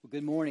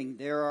Good morning.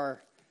 There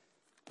are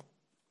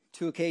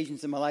two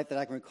occasions in my life that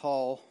I can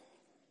recall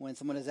when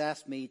someone has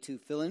asked me to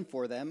fill in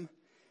for them,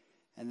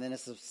 and then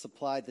has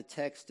supplied the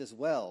text as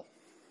well.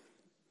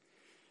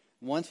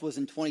 Once was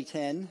in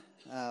 2010.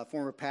 A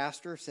former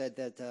pastor said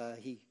that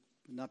he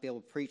would not be able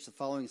to preach the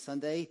following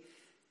Sunday,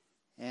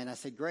 and I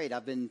said, great,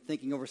 I've been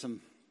thinking over some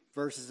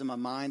verses in my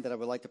mind that I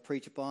would like to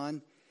preach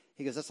upon.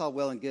 He goes, that's all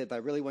well and good, but I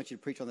really want you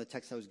to preach on the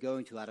text I was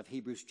going to out of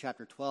Hebrews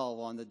chapter 12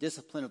 on the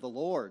discipline of the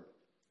Lord.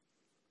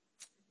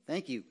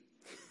 Thank you.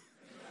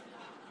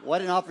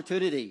 What an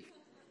opportunity.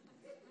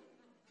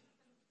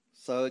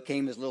 So it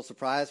came as a little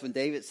surprise when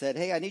David said,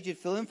 hey, I need you to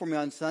fill in for me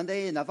on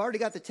Sunday, and I've already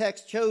got the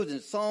text chosen,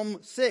 Psalm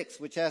 6,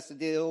 which has to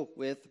deal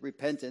with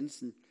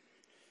repentance and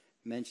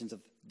mentions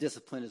of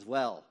discipline as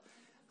well.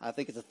 I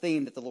think it's a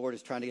theme that the Lord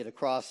is trying to get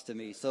across to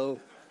me. So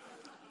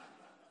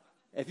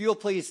if you'll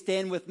please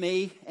stand with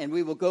me, and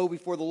we will go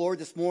before the Lord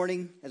this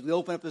morning as we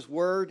open up His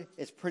Word.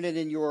 It's printed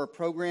in your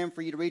program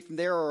for you to read from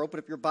there, or open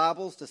up your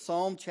Bibles to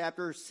Psalm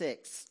chapter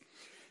 6.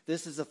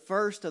 This is the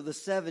first of the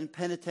 7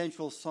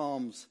 penitential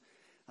psalms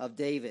of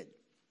David.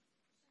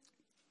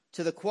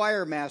 To the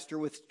choir master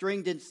with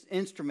stringed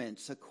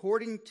instruments,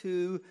 according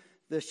to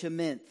the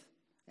Sheminth,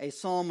 a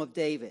psalm of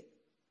David.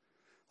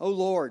 O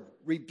Lord,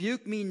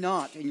 rebuke me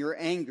not in your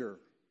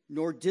anger,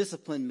 nor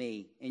discipline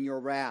me in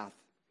your wrath.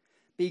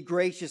 Be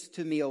gracious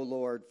to me, O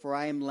Lord, for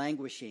I am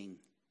languishing.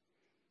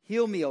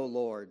 Heal me, O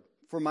Lord,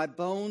 for my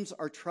bones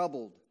are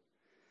troubled.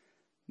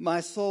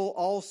 My soul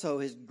also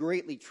is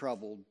greatly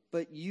troubled.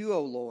 But you,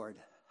 O Lord,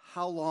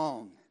 how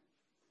long?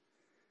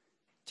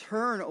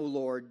 Turn, O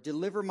Lord,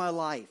 deliver my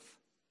life.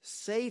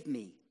 Save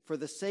me for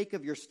the sake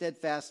of your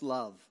steadfast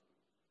love.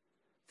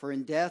 For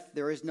in death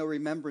there is no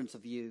remembrance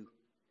of you.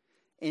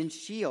 In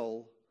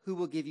Sheol, who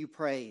will give you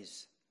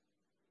praise?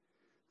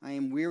 I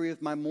am weary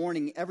of my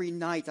mourning. Every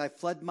night I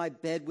flood my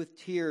bed with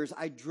tears.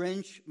 I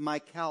drench my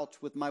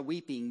couch with my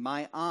weeping.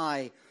 My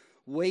eye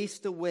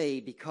wastes away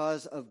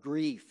because of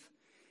grief.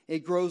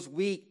 It grows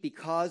weak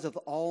because of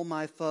all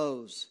my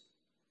foes.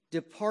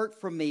 Depart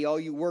from me, all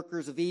you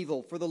workers of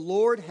evil, for the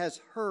Lord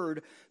has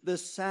heard the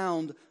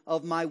sound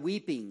of my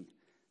weeping.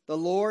 The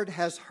Lord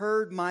has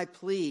heard my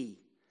plea.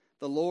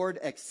 The Lord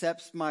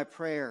accepts my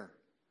prayer.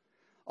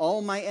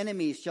 All my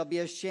enemies shall be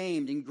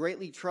ashamed and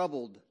greatly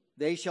troubled.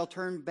 They shall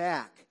turn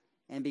back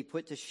and be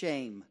put to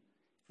shame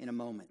in a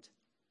moment.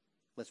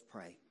 Let's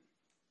pray.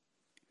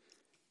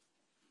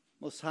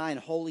 Most high and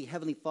holy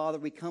Heavenly Father,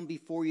 we come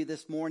before you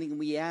this morning, and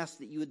we ask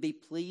that you would be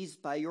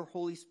pleased by your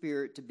Holy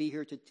Spirit to be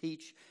here to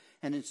teach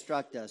and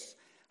instruct us.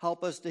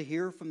 Help us to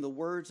hear from the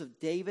words of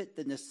David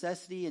the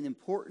necessity and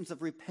importance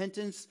of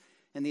repentance,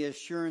 and the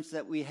assurance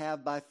that we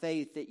have by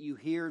faith that you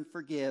hear and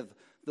forgive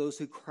those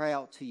who cry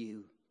out to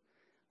you.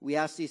 We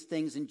ask these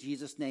things in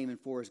Jesus' name and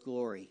for his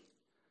glory.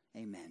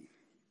 Amen.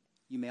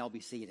 You may all be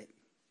seated.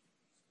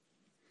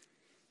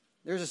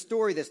 There's a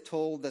story that's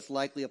told that's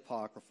likely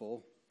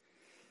apocryphal.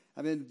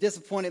 I've been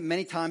disappointed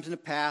many times in the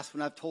past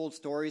when I've told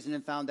stories and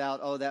then found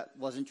out, oh, that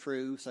wasn't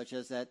true, such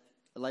as that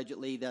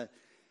allegedly the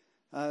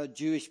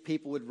Jewish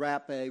people would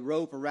wrap a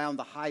rope around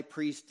the high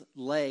priest's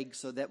leg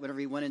so that whenever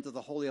he went into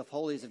the Holy of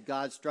Holies, if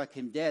God struck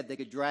him dead, they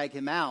could drag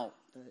him out.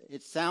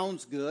 It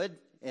sounds good.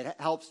 It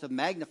helps to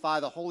magnify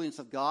the holiness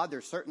of God.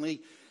 There's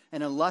certainly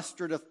an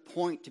illustrative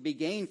point to be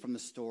gained from the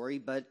story,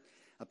 but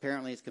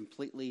apparently it's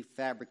completely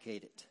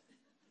fabricated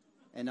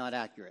and not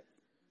accurate.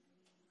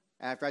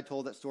 After I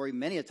told that story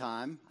many a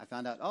time, I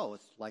found out, oh,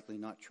 it's likely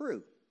not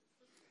true.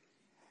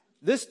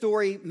 This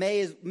story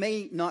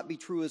may not be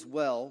true as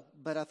well,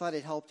 but I thought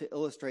it helped to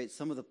illustrate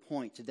some of the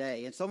point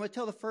today. And so I'm going to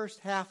tell the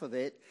first half of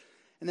it,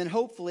 and then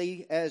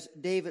hopefully, as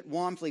David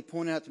Wamsley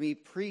pointed out to me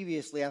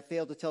previously, I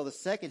failed to tell the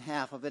second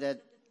half of it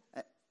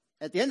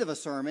at the end of a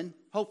sermon.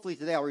 Hopefully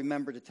today I'll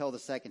remember to tell the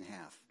second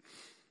half.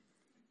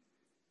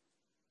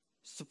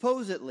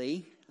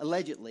 Supposedly,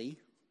 allegedly,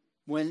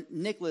 when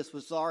Nicholas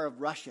was Tsar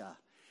of Russia,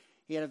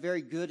 he had a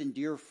very good and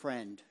dear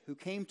friend who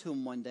came to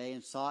him one day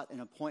and sought an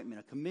appointment,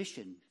 a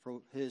commission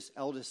for his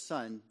eldest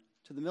son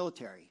to the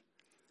military.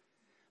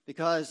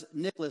 Because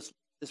Nicholas loved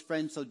his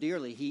friend so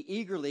dearly, he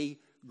eagerly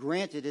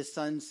granted his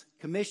son's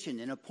commission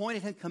and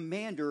appointed him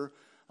commander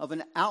of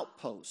an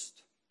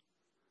outpost.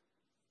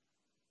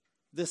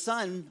 The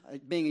son,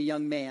 being a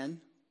young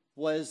man,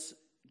 was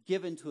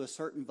given to a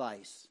certain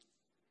vice,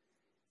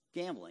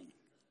 gambling.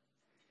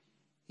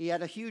 He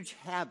had a huge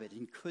habit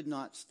and could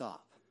not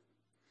stop.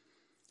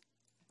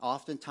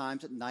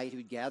 Oftentimes at night, he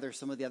would gather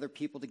some of the other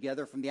people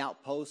together from the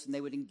outpost, and they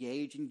would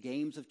engage in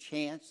games of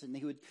chance, and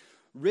he would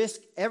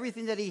risk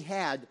everything that he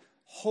had,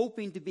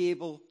 hoping to be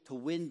able to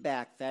win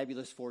back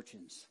fabulous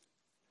fortunes.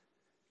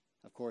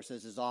 Of course,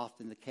 as is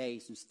often the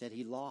case, instead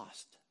he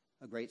lost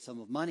a great sum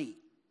of money.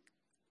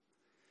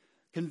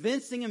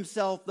 Convincing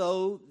himself,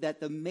 though, that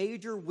the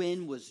major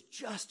win was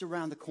just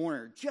around the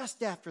corner,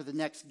 just after the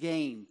next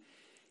game,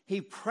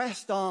 he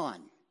pressed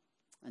on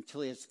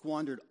until he had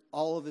squandered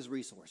all of his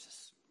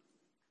resources.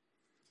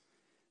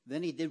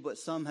 Then he did what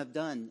some have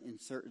done in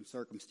certain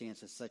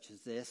circumstances such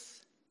as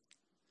this.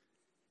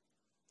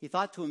 He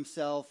thought to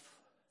himself,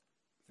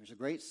 There's a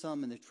great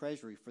sum in the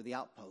treasury for the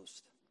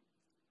outpost.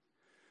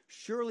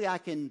 Surely I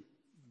can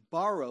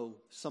borrow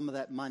some of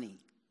that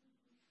money,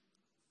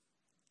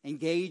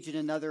 engage in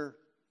another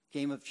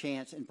game of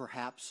chance, and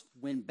perhaps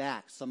win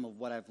back some of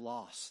what I've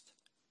lost.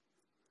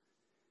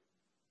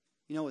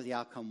 You know what the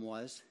outcome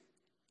was?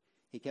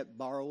 He kept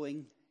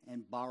borrowing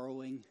and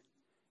borrowing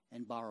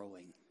and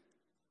borrowing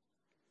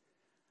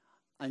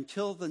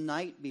until the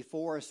night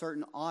before a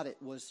certain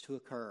audit was to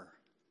occur.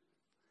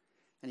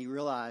 And he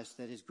realized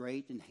that his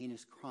great and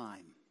heinous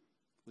crime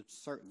would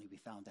certainly be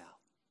found out.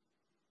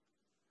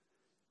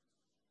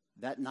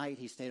 That night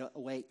he stayed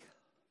awake.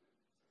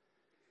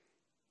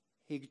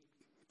 He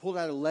pulled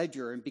out a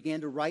ledger and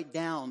began to write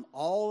down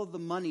all of the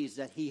monies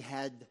that he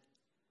had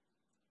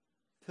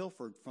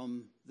pilfered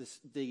from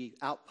the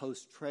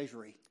outpost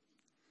treasury.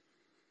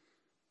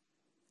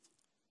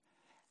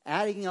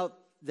 Adding up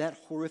that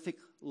horrific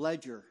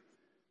ledger,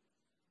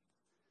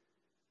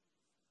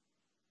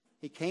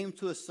 he came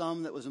to a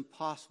sum that was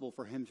impossible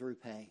for him to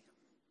repay.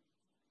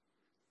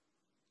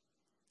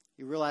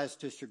 He realized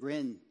to his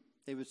chagrin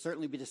they would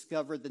certainly be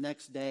discovered the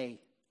next day,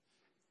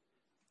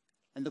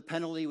 and the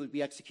penalty would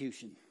be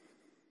execution.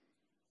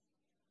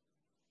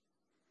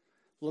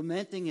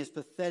 Lamenting his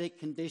pathetic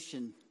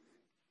condition,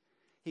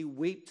 he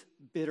wept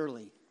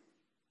bitterly.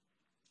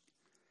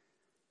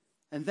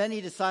 And then he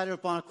decided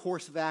upon a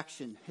course of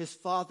action. His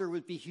father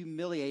would be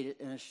humiliated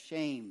and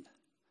ashamed.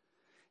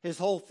 His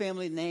whole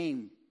family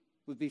name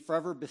would be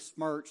forever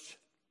besmirched.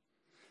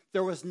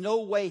 There was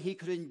no way he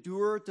could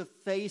endure to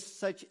face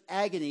such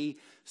agony,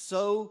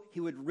 so he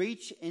would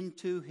reach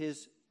into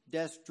his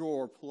desk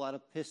drawer, pull out a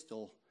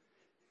pistol,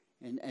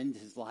 and end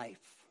his life.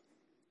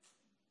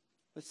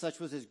 But such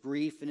was his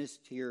grief and his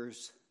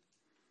tears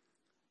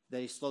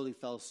that he slowly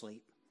fell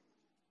asleep.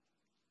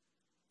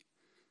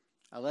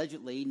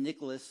 Allegedly,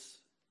 Nicholas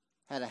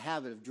had a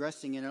habit of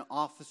dressing in an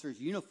officer's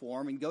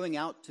uniform and going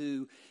out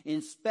to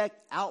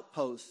inspect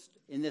outposts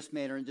in this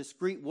manner, in a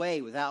discreet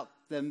way, without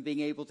them being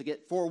able to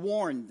get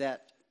forewarned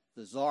that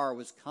the Tsar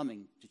was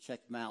coming to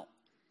check them out.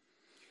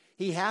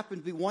 He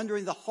happened to be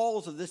wandering the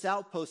halls of this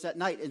outpost at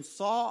night and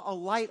saw a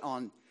light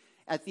on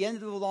at the end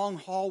of the long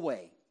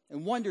hallway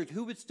and wondered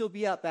who would still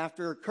be up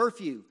after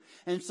curfew.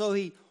 And so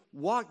he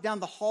walked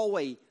down the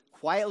hallway,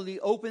 quietly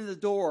opened the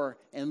door,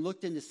 and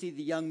looked in to see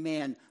the young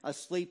man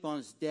asleep on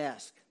his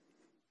desk.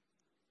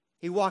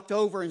 He walked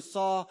over and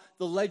saw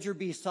the ledger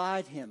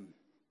beside him.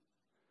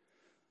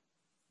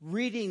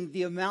 Reading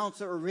the amounts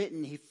that were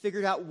written, he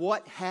figured out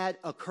what had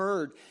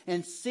occurred.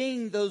 And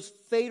seeing those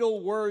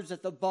fatal words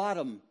at the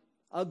bottom,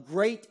 a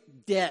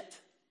great debt,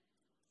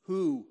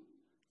 who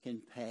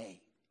can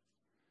pay?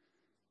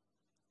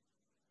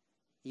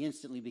 He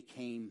instantly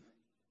became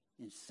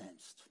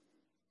incensed.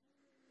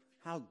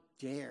 How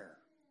dare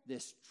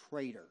this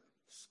traitor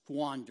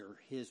squander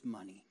his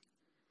money?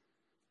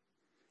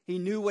 He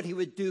knew what he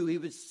would do. He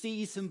would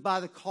seize him by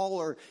the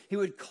collar. He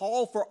would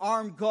call for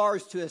armed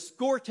guards to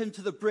escort him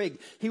to the brig.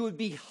 He would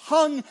be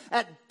hung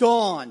at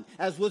dawn,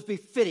 as was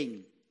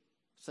befitting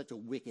such a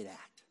wicked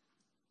act.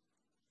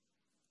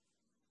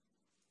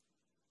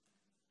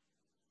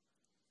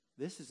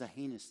 This is a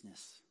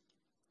heinousness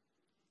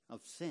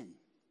of sin.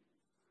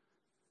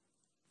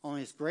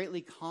 Only it's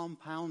greatly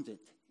compounded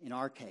in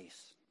our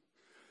case.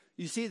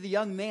 You see, the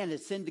young man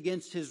had sinned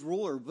against his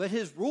ruler, but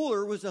his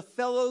ruler was a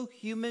fellow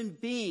human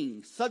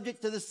being,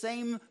 subject to the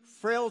same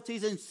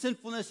frailties and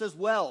sinfulness as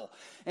well.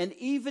 And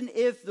even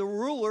if the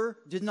ruler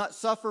did not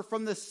suffer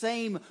from the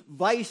same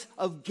vice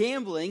of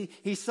gambling,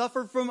 he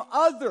suffered from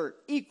other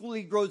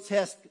equally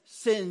grotesque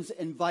sins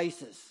and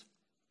vices.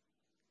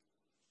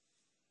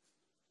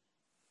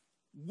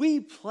 We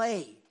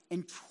play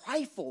and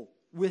trifle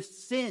with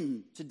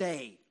sin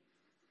today.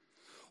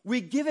 We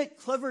give it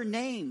clever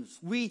names.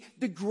 We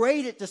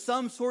degrade it to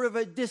some sort of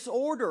a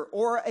disorder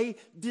or a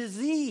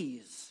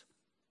disease.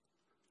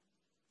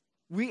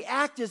 We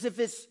act as if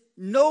it's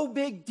no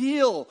big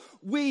deal.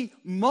 We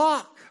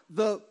mock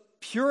the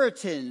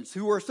Puritans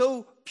who are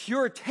so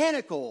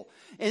puritanical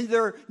in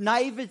their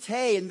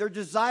naivete and their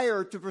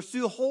desire to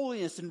pursue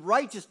holiness and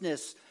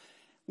righteousness,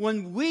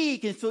 when we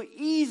can so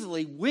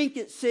easily wink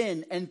at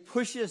sin and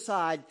push it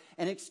aside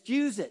and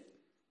excuse it.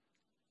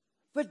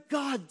 But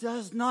God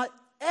does not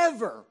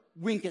ever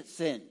wink at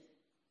sin.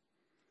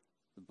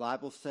 The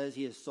Bible says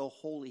he is so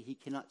holy he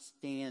cannot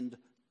stand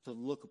to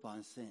look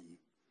upon sin.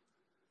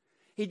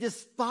 He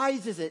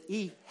despises it.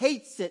 He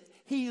hates it.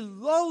 He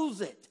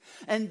loathes it.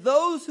 And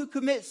those who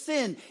commit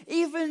sin,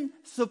 even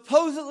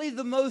supposedly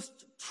the most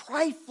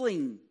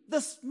trifling, the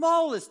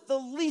smallest, the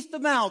least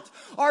amount,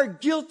 are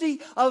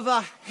guilty of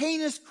a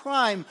heinous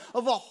crime,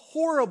 of a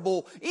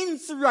horrible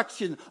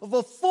insurrection, of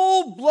a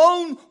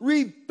full-blown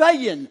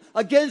rebellion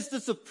against the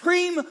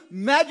supreme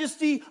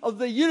majesty of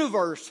the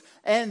universe.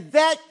 And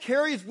that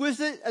carries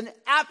with it an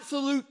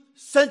absolute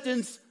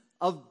sentence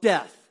of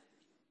death.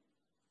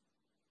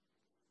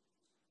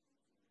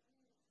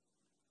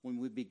 When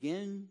we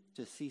begin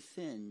to see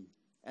sin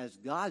as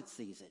God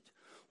sees it,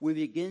 we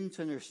begin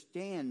to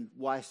understand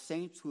why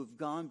saints who have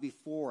gone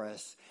before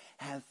us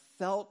have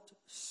felt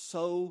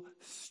so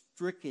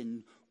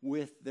stricken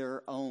with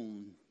their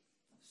own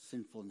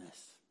sinfulness.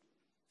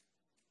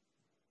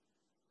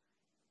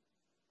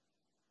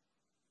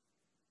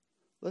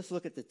 Let's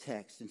look at the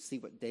text and see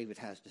what David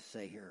has to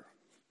say here.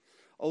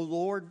 O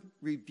Lord,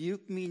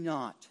 rebuke me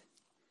not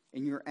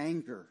in your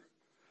anger,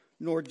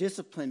 nor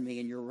discipline me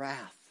in your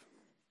wrath.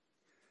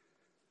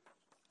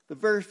 The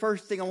very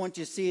first thing I want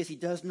you to see is he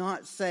does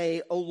not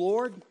say, O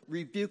Lord,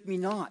 rebuke me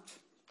not,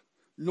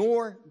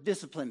 nor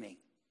discipline me.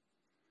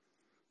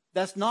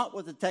 That's not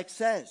what the text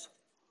says.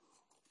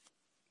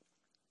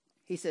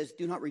 He says,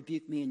 do not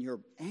rebuke me in your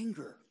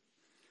anger,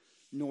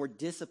 nor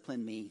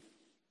discipline me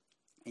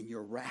in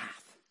your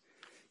wrath.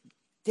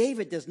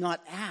 David does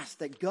not ask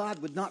that God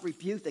would not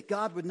rebuke, that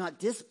God would not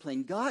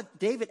discipline.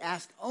 David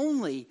asked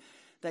only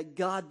that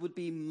God would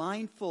be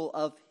mindful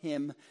of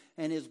him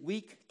and his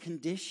weak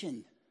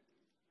condition.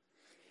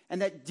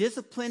 And that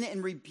discipline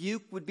and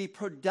rebuke would be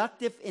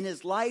productive in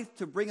his life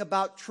to bring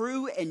about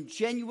true and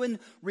genuine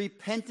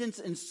repentance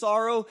and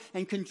sorrow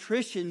and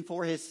contrition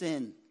for his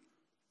sin.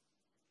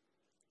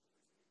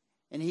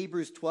 In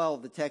Hebrews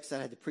 12, the text that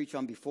I had to preach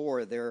on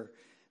before, the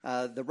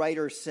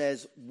writer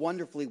says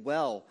wonderfully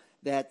well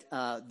that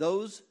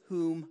those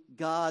whom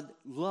God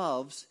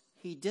loves,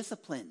 he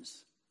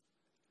disciplines.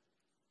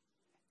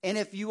 And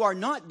if you are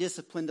not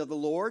disciplined of the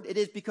Lord, it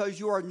is because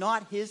you are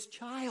not his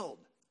child.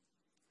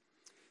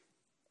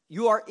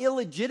 You are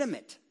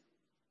illegitimate.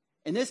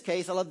 In this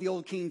case, I love the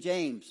old King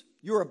James.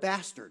 You're a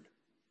bastard.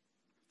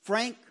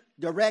 Frank,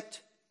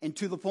 direct, and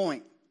to the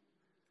point.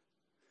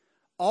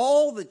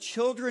 All the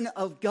children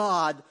of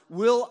God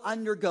will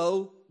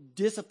undergo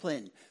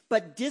discipline.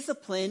 But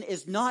discipline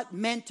is not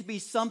meant to be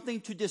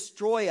something to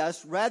destroy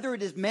us. Rather,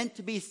 it is meant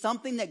to be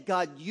something that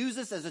God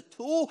uses as a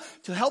tool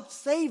to help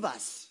save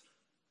us,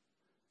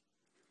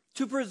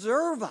 to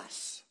preserve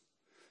us,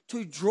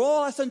 to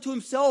draw us unto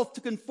himself,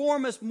 to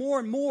conform us more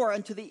and more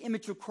unto the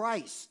image of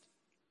Christ.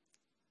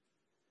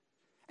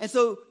 And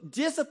so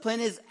discipline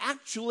is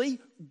actually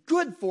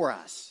good for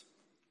us.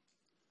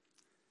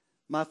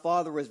 My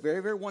father was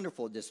very, very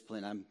wonderful at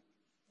discipline, I'm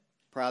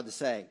proud to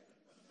say.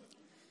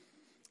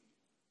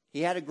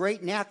 He had a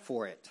great knack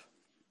for it.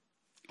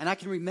 And I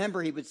can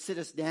remember he would sit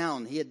us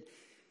down. It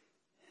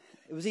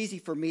was easy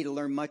for me to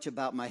learn much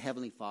about my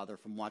heavenly Father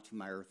from watching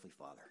my earthly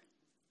father.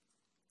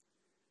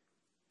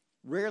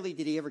 Rarely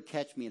did he ever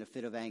catch me in a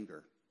fit of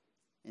anger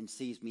and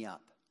seize me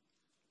up.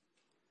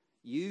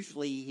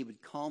 Usually he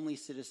would calmly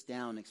sit us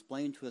down and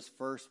explain to us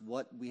first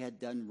what we had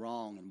done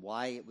wrong and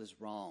why it was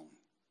wrong.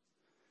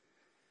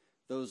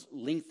 Those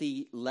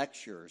lengthy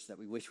lectures that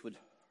we wish would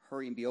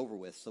hurry and be over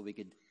with so we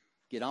could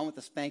get on with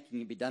the spanking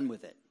and be done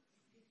with it.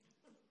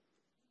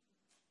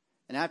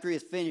 And after he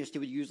was finished, he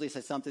would usually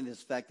say something to the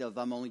effect of,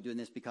 I'm only doing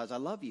this because I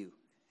love you.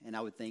 And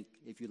I would think,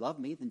 if you love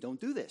me, then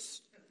don't do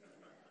this.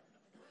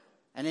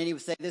 And then he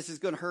would say, this is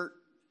going to hurt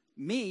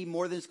me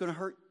more than it's going to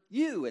hurt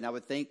you. And I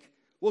would think,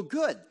 well,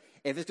 good.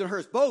 If it's going to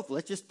hurt us both,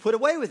 let's just put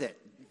away with it.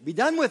 Be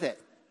done with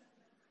it.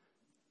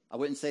 I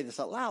wouldn't say this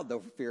out loud, though,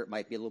 for fear it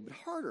might be a little bit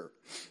harder.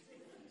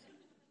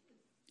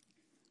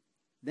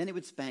 Then he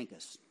would spank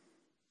us.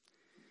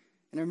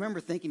 And I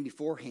remember thinking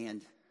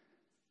beforehand,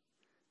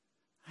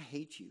 I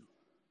hate you.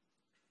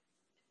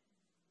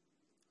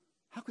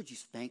 How could you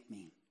spank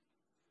me?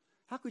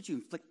 How could you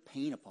inflict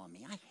pain upon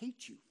me? I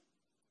hate you.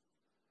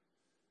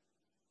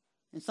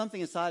 And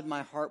something inside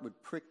my heart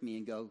would prick me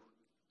and go,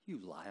 you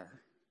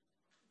liar.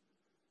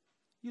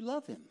 You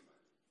love him.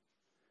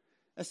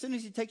 As soon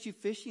as he takes you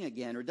fishing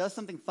again or does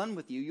something fun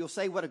with you, you'll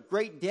say what a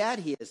great dad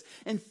he is.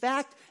 In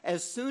fact,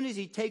 as soon as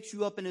he takes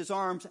you up in his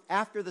arms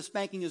after the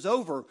spanking is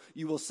over,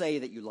 you will say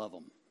that you love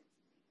him.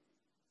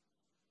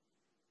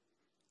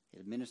 He'd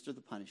administer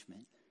the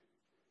punishment.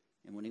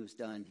 And when he was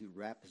done, he would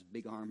wrap his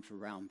big arms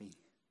around me and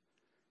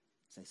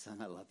say, son,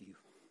 I love you.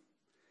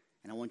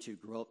 And I want you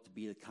to grow up to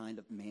be the kind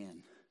of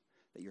man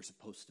that you're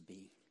supposed to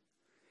be.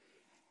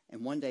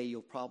 And one day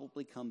you'll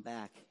probably come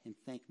back and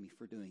thank me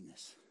for doing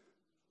this.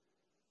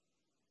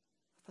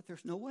 I thought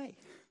there's no way.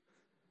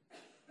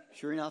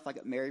 Sure enough, I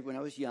got married when I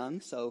was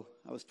young, so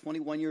I was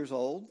 21 years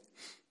old.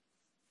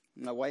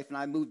 My wife and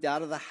I moved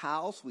out of the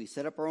house. We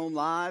set up our own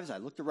lives. I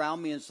looked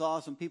around me and saw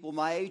some people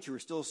my age who were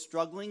still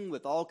struggling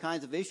with all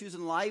kinds of issues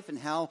in life and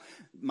how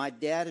my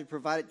dad had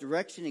provided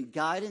direction and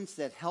guidance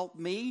that helped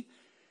me.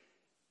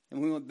 And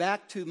when we went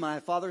back to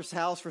my father's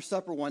house for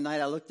supper one night,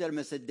 I looked at him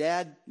and said,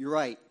 Dad, you're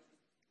right.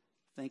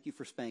 Thank you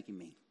for spanking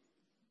me.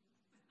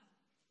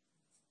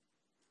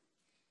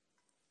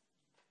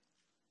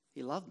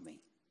 He loved me,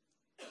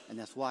 and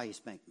that's why he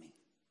spanked me.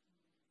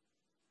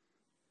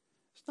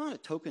 It's not a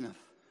token of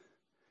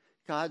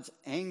God's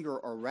anger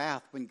or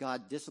wrath when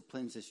God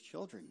disciplines his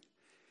children.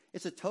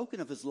 It's a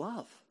token of his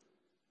love.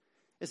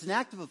 It's an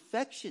act of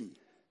affection.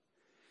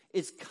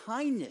 It's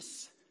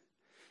kindness.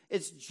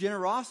 It's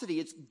generosity.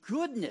 It's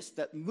goodness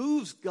that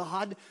moves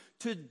God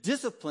to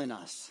discipline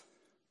us.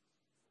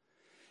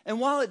 And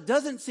while it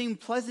doesn't seem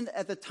pleasant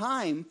at the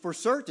time for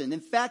certain, in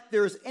fact,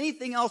 there's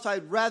anything else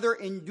I'd rather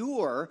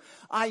endure,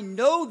 I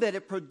know that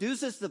it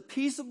produces the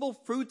peaceable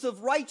fruits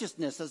of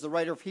righteousness, as the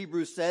writer of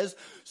Hebrews says,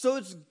 so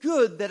it's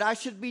good that I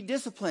should be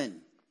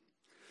disciplined.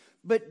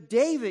 But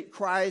David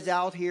cries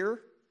out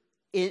here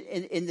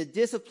in the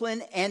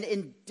discipline and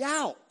in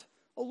doubt,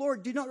 "Oh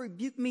Lord, do not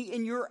rebuke me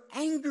in your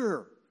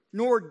anger,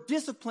 nor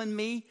discipline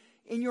me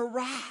in your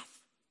wrath."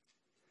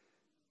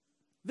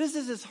 This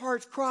is his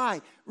heart's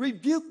cry.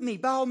 Rebuke me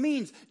by all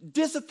means.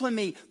 Discipline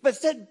me, but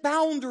set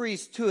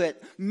boundaries to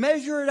it.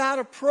 Measure it out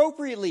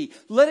appropriately.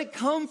 Let it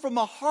come from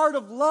a heart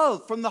of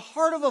love, from the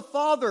heart of a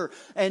father,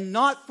 and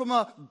not from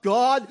a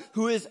God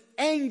who is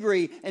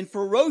angry and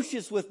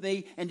ferocious with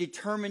me and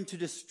determined to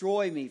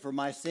destroy me for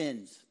my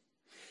sins.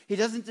 He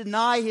doesn't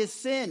deny his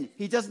sin.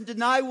 He doesn't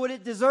deny what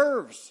it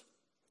deserves.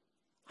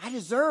 I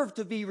deserve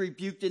to be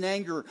rebuked in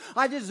anger.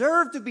 I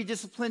deserve to be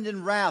disciplined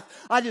in wrath.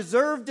 I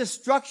deserve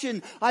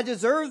destruction. I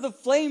deserve the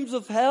flames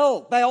of hell,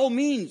 by all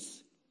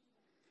means.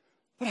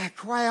 But I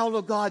cry out,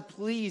 "Oh God,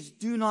 please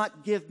do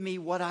not give me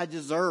what I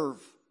deserve.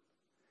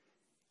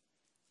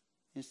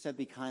 Instead,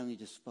 be kindly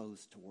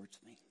disposed towards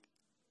me."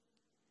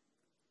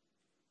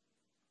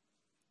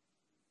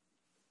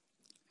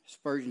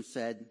 Spurgeon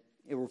said,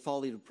 "It were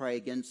folly to pray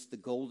against the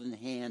golden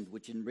hand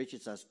which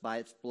enriches us by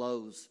its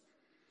blows."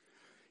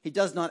 He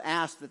does not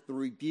ask that the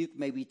rebuke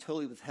may be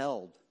totally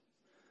withheld,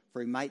 for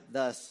he might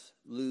thus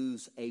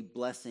lose a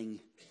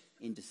blessing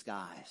in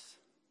disguise.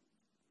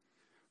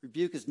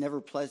 Rebuke is never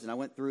pleasant. I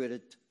went through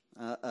it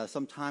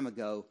some time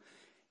ago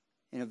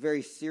in a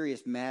very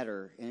serious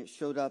matter, and it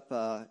showed up,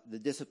 the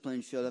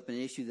discipline showed up in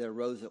an issue that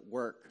arose at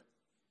work.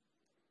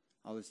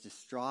 I was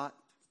distraught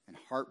and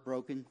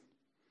heartbroken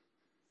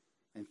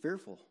and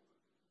fearful.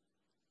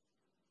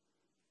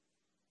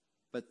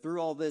 But through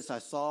all this, I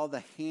saw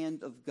the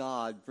hand of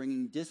God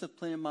bringing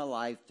discipline in my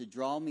life to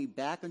draw me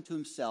back unto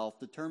himself,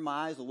 to turn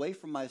my eyes away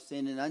from my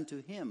sin and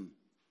unto him.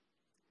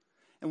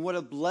 And what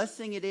a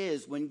blessing it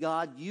is when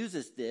God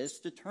uses this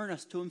to turn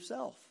us to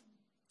himself.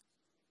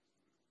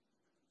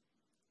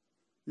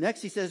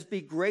 Next he says, "Be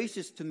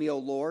gracious to me, O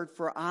Lord,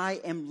 for I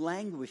am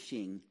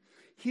languishing.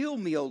 Heal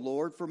me, O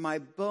Lord, for my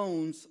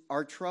bones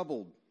are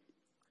troubled."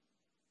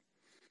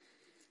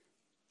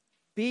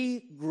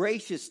 Be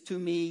gracious to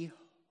me,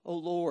 O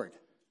Lord.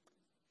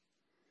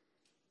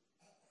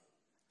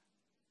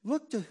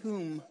 Look to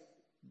whom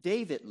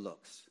David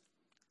looks.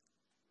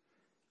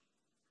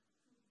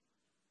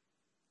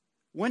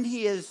 When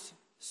he is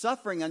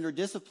suffering under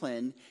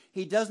discipline,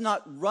 he does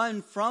not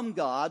run from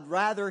God,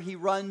 rather he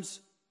runs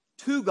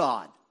to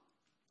God.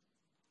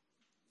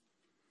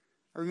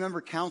 I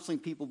remember counseling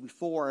people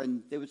before,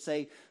 and they would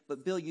say,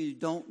 "But Bill, you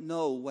don't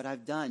know what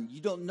I've done. You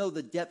don't know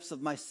the depths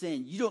of my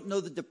sin. You don't know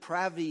the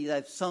depravity that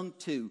I've sunk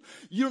to.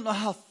 You don't know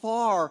how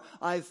far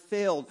I've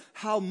failed,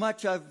 how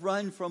much I've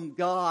run from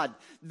God.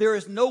 There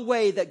is no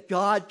way that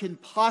God can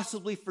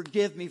possibly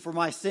forgive me for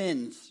my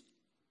sins."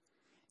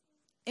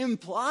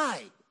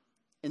 Implied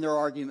in their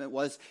argument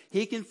was,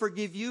 he can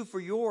forgive you for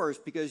yours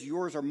because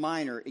yours are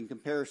minor in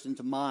comparison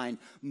to mine.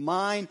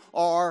 Mine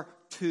are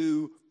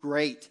too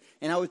great.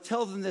 And I would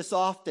tell them this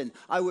often: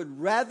 I would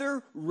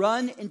rather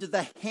run into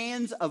the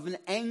hands of an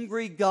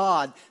angry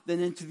God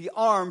than into the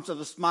arms of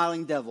a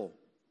smiling devil.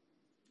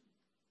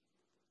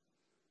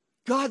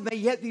 God may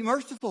yet be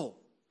merciful.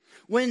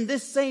 When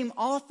this same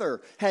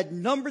author had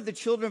numbered the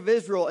children of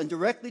Israel and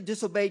directly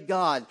disobeyed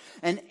God,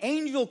 an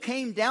angel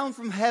came down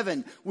from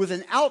heaven with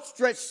an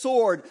outstretched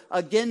sword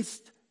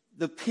against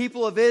the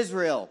people of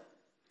Israel.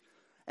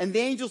 And the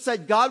angel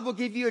said, "God will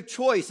give you a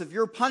choice of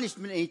your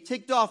punishment." And he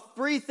ticked off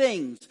 3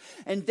 things.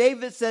 And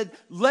David said,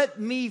 "Let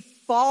me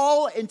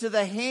fall into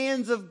the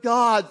hands of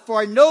God,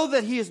 for I know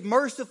that he is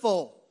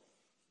merciful."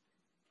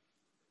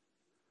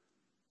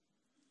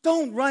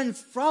 Don't run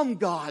from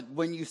God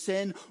when you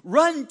sin.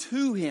 Run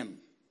to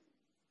him.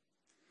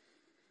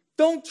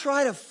 Don't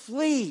try to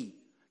flee.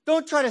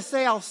 Don't try to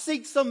say, "I'll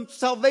seek some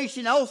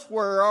salvation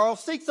elsewhere," or "I'll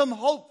seek some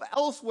hope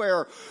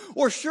elsewhere."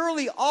 Or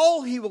surely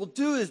all he will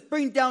do is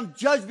bring down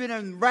judgment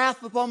and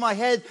wrath upon my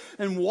head.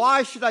 And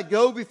why should I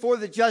go before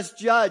the just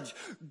judge?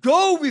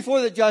 Go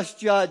before the just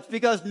judge,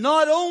 because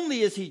not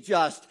only is he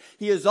just,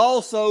 he is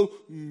also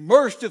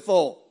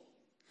merciful.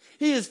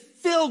 He is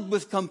filled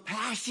with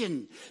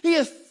compassion. He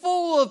is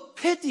full of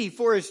pity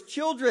for his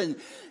children.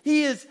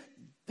 He is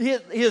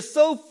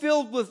so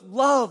filled with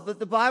love that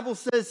the Bible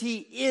says he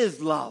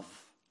is love.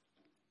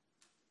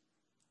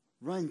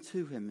 Run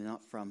to him and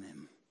not from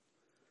him.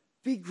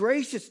 Be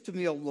gracious to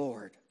me, O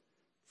Lord,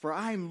 for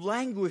I am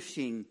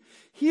languishing.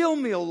 Heal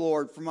me, O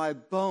Lord, for my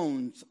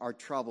bones are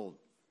troubled.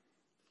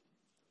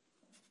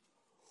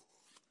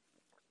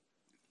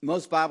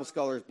 Most Bible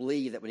scholars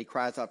believe that when he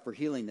cries out for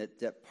healing,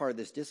 that part of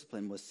this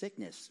discipline was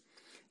sickness.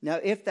 Now,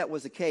 if that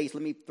was the case,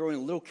 let me throw in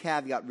a little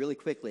caveat really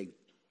quickly.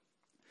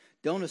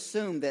 Don't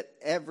assume that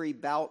every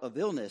bout of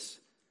illness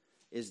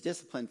is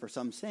discipline for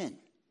some sin.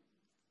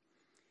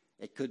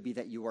 It could be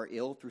that you are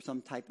ill through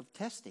some type of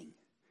testing.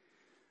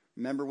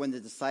 Remember when the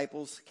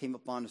disciples came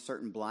upon a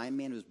certain blind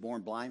man who was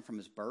born blind from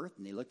his birth,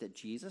 and they looked at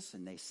Jesus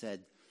and they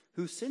said,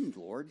 "Who sinned,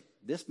 Lord,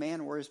 this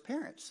man or his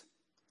parents?"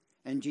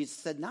 And Jesus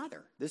said,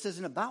 "Neither. This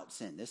isn't about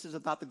sin. This is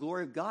about the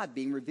glory of God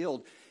being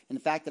revealed in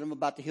the fact that I'm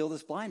about to heal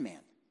this blind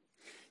man."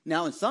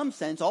 Now, in some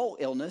sense, all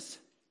illness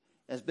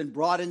has been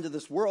brought into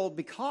this world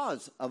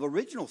because of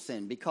original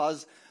sin,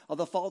 because of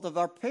the fault of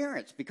our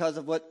parents, because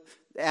of what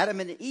Adam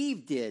and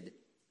Eve did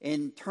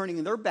in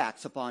turning their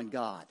backs upon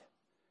God.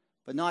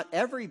 But not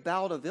every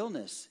bout of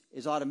illness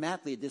is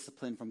automatically a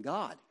discipline from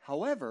God.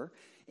 However,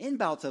 in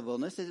bouts of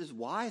illness, it is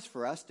wise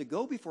for us to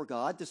go before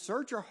God, to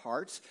search our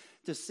hearts,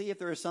 to see if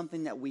there is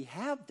something that we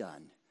have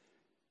done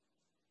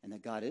and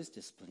that God is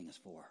disciplining us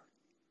for.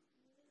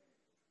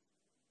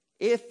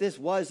 If this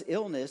was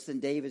illness,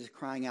 then David is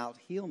crying out,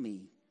 "Heal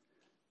me.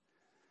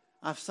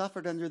 I've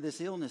suffered under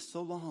this illness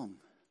so long.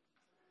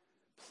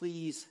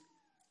 Please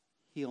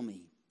heal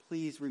me.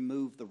 Please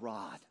remove the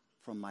rod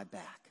from my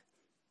back."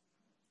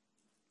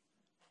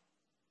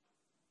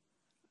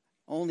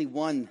 Only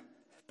one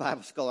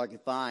Bible scholar I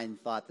could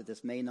find thought that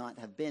this may not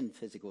have been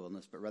physical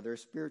illness, but rather a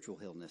spiritual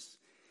illness.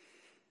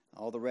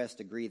 All the rest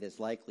agree that it's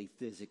likely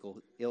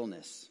physical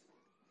illness.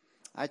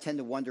 I tend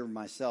to wonder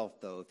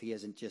myself, though, if he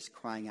isn't just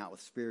crying out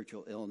with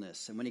spiritual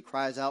illness. And when he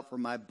cries out, "For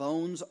my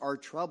bones are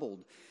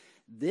troubled,"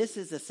 this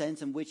is the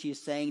sense in which he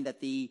is saying that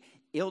the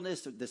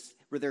illness,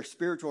 whether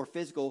spiritual or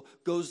physical,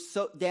 goes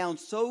down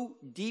so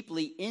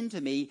deeply into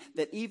me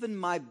that even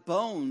my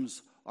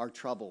bones are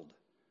troubled.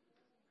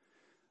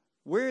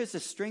 Where is the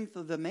strength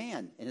of the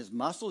man? In his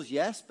muscles,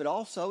 yes, but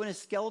also in his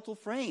skeletal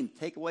frame.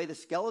 Take away the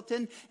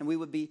skeleton, and we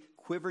would be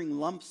quivering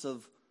lumps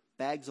of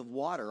bags of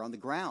water on the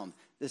ground.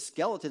 The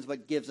skeleton is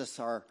what gives us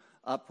our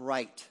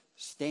upright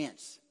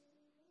stance.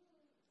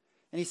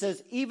 And he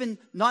says, even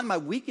not in my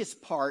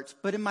weakest parts,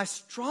 but in my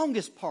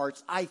strongest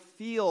parts, I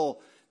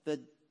feel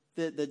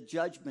the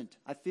judgment.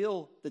 I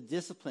feel the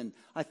discipline.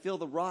 I feel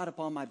the rod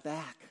upon my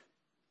back.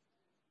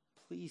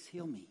 Please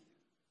heal me.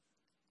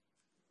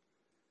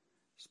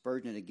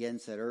 Spurgeon again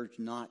said, "Urge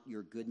not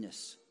your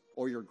goodness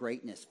or your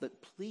greatness,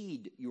 but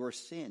plead your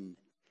sin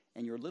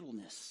and your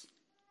littleness."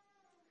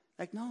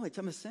 Acknowledge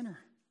I'm a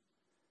sinner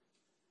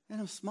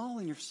and I'm small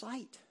in your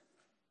sight.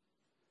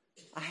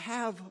 I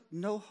have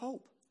no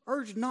hope.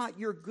 Urge not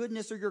your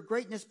goodness or your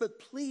greatness, but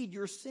plead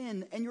your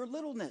sin and your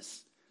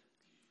littleness.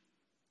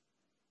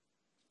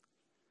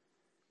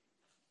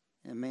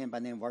 And a man by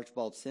the name of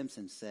Archibald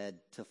Simpson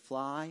said, "To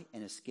fly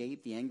and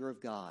escape the anger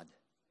of God,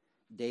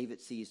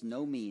 David sees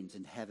no means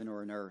in heaven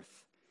or in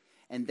earth,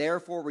 and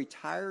therefore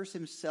retires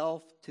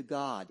himself to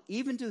God,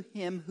 even to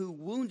him who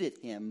wounded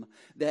him,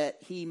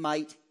 that he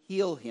might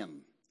heal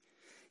him.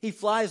 He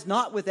flies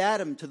not with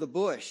Adam to the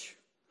bush,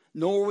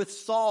 nor with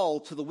Saul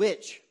to the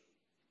witch,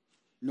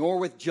 nor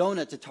with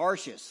Jonah to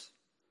Tarshish,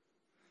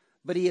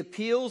 but he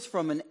appeals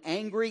from an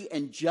angry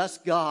and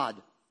just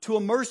God to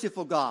a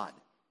merciful God,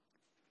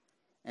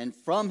 and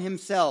from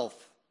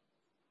himself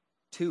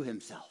to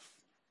himself."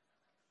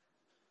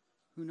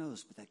 Who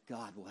knows but that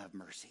God will have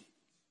mercy?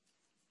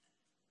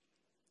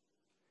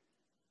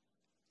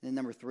 Then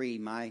number 3,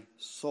 my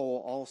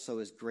soul also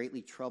is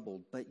greatly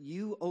troubled. But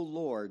you, O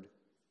Lord,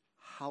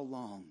 how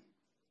long?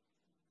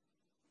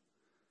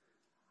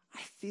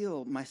 I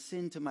feel my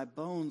sin to my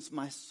bones.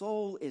 My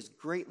soul is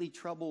greatly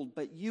troubled.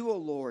 But you, O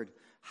Lord,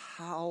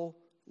 how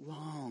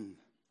long?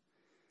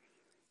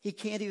 He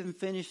can't even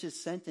finish his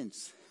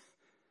sentence.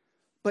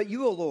 But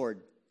you, O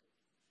Lord,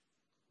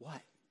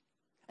 what?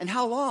 And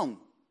how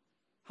long?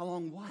 How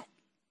long what?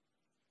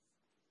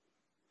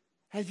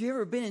 Have you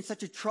ever been in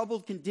such a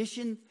troubled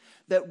condition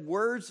that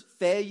words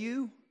fail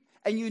you?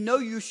 And you know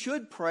you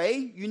should pray,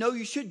 you know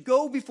you should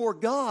go before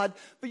God,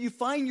 but you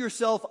find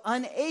yourself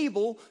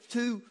unable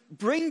to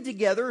bring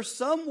together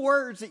some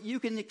words that you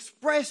can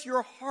express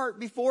your heart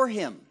before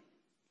Him.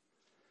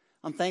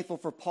 I'm thankful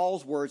for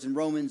Paul's words in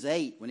Romans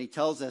 8 when he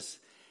tells us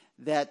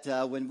that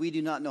when we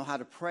do not know how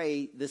to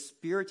pray, the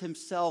Spirit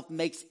Himself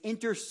makes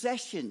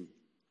intercession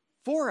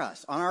for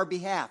us on our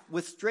behalf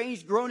with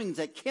strange groanings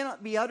that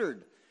cannot be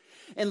uttered.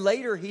 And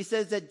later he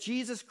says that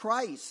Jesus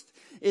Christ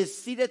is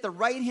seated at the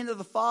right hand of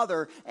the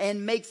Father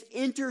and makes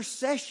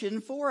intercession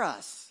for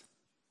us.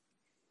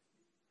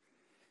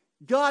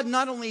 God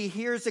not only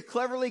hears the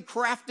cleverly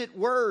crafted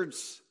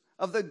words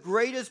of the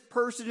greatest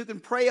person who can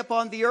pray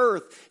upon the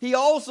earth, He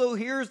also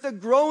hears the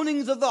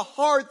groanings of the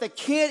heart that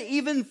can't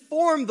even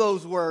form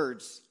those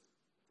words.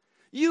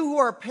 You who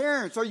are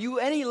parents, are you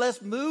any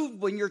less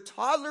moved when your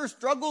toddler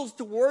struggles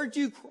towards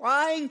you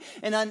crying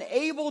and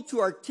unable to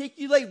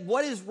articulate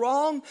what is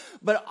wrong?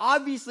 But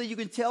obviously you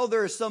can tell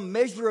there is some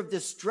measure of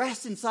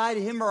distress inside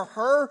him or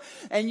her,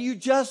 and you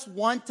just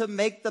want to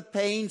make the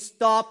pain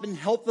stop and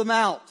help them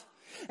out.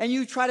 And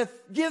you try to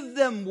give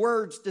them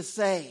words to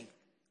say.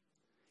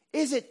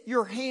 Is it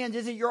your hand?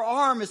 Is it your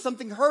arm? Is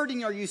something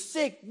hurting? Are you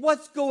sick?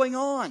 What's going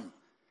on?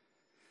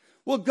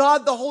 Well,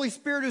 God, the Holy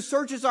Spirit who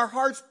searches our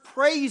hearts,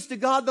 prays to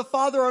God the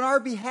Father on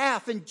our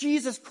behalf. And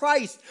Jesus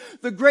Christ,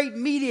 the great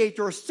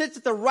mediator, sits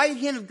at the right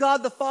hand of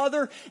God the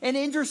Father and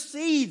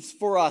intercedes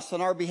for us on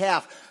our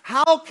behalf.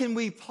 How can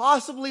we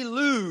possibly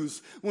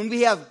lose when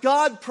we have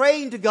God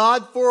praying to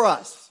God for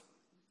us?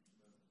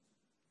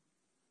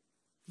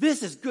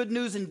 This is good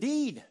news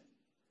indeed.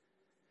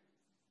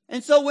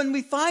 And so when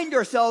we find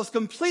ourselves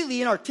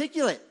completely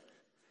inarticulate,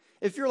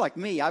 if you're like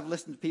me, I've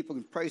listened to people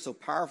who pray so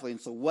powerfully and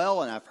so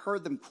well, and I've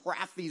heard them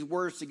craft these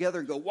words together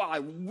and go, wow, I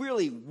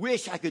really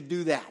wish I could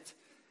do that.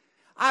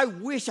 I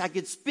wish I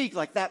could speak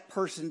like that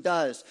person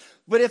does.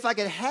 But if I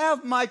could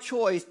have my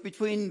choice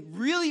between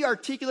really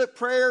articulate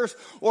prayers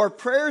or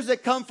prayers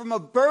that come from a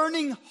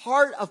burning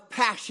heart of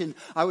passion,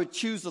 I would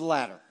choose the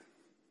latter.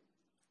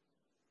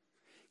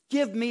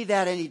 Give me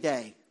that any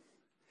day.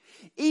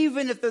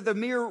 Even if they're the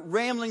mere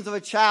ramblings of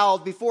a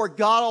child before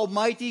God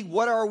Almighty,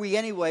 what are we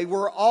anyway?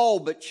 We're all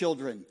but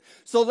children.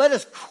 So let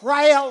us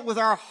cry out with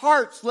our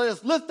hearts. Let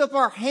us lift up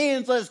our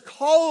hands. Let us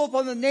call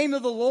upon the name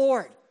of the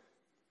Lord.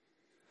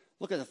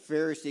 Look at the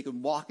Pharisee who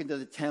can walk into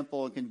the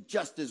temple and can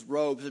adjust his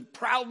robes and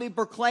proudly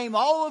proclaim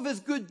all of his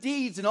good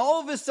deeds and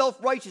all of his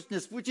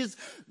self-righteousness, which is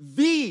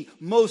the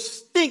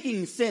most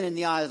stinking sin in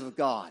the eyes of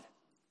God.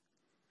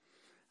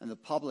 And the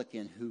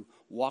publican who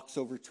walks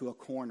over to a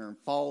corner and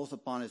falls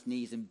upon his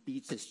knees and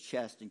beats his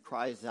chest and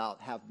cries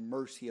out, have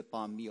mercy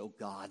upon me, O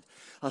God,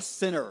 a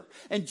sinner.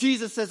 And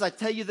Jesus says, I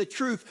tell you the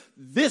truth,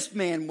 this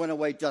man went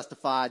away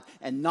justified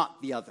and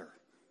not the other.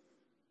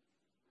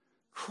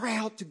 Cry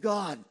out to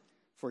God,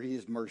 for he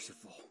is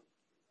merciful.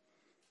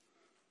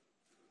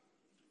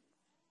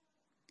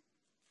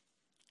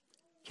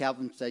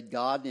 Calvin said,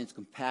 God in his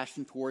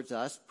compassion towards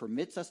us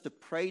permits us to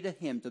pray to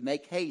him to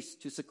make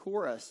haste to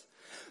succor us.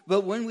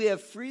 But when we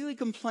have freely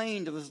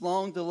complained of his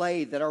long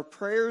delay, that our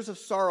prayers of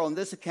sorrow on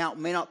this account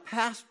may not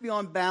pass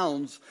beyond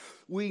bounds,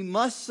 we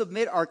must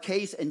submit our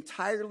case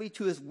entirely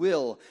to his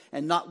will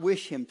and not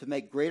wish him to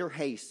make greater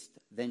haste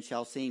than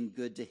shall seem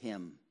good to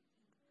him.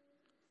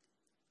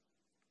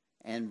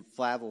 And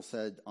Flavel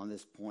said on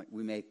this point,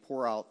 we may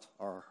pour out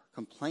our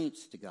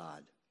complaints to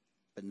God,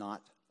 but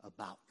not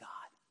about God.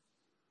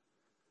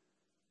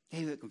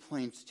 David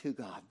complains to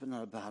God, but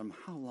not about him.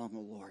 How long,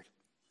 O Lord?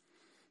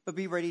 But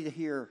be ready to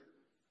hear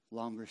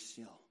longer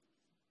still.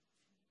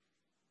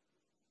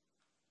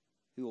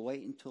 He will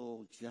wait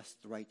until just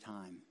the right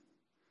time.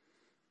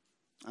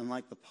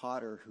 Unlike the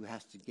potter who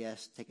has to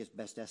take his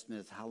best estimate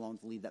of how long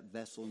to leave that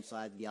vessel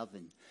inside the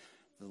oven,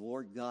 the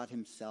Lord God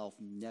himself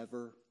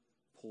never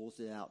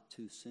pulls it out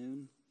too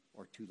soon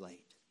or too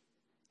late.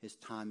 His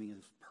timing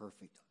is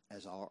perfect,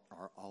 as are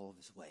all of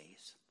his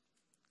ways.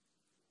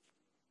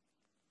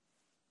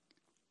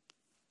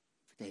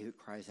 David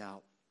cries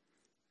out,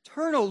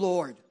 turn, O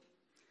Lord,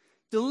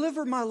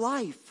 deliver my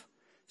life.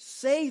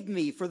 Save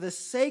me for the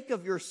sake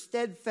of your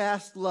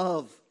steadfast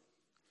love.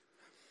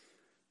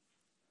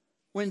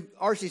 When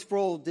R.C.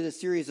 Sproul did a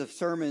series of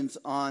sermons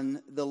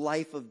on the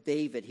life of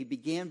David, he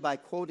began by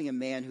quoting a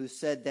man who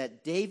said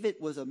that David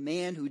was a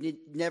man who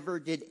never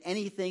did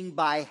anything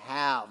by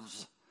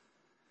halves.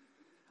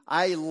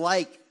 I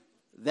like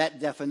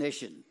that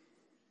definition.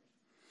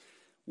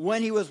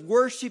 When he was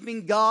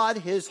worshiping God,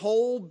 his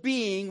whole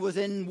being was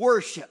in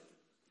worship.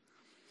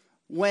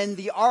 When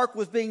the ark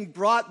was being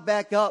brought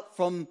back up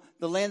from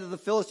the land of the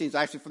Philistines,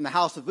 actually from the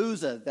house of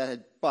Uzzah that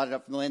had brought it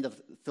up from the land of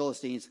the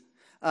Philistines,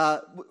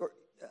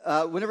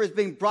 whenever it was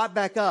being brought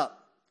back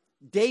up,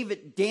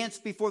 David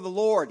danced before the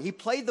Lord. He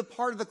played the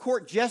part of the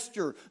court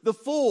jester, the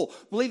fool,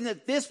 believing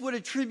that this would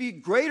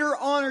attribute greater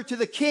honor to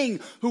the king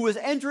who was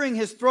entering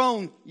his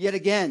throne yet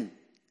again.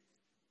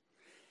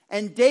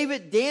 And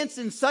David danced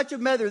in such a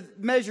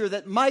measure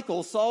that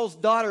Michal, Saul's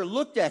daughter,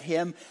 looked at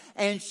him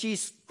and she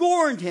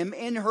scorned him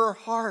in her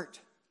heart.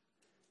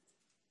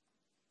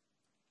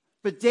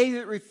 But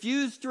David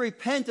refused to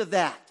repent of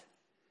that.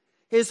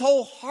 His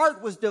whole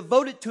heart was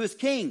devoted to his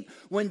king.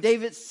 When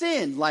David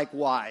sinned,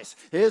 likewise,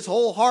 his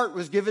whole heart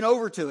was given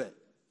over to it.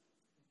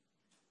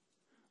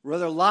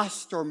 Whether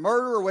lust or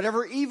murder or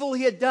whatever evil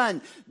he had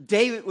done,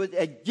 David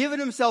had given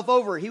himself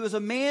over. He was a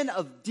man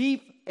of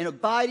deep and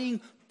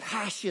abiding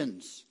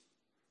passions.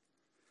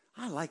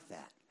 I like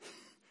that,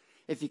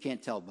 if you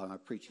can't tell by my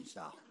preaching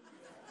style.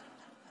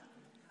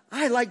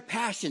 I like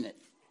passionate.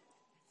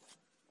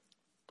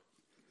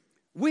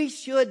 We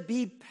should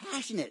be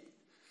passionate.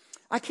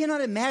 I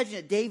cannot imagine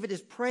that David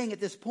is praying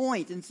at this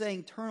point and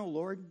saying, turn, O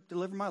Lord,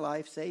 deliver my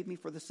life, save me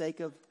for the sake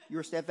of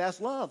your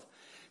steadfast love.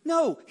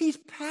 No, he's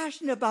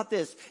passionate about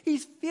this.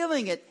 He's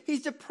feeling it.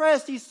 He's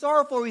depressed. He's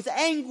sorrowful. He's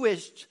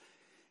anguished.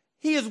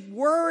 He is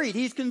worried.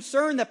 He's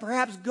concerned that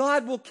perhaps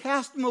God will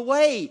cast him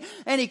away.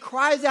 And he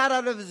cries out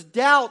of his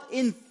doubt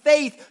in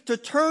faith to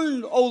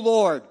turn, O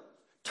Lord.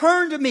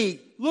 Turn to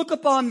me. Look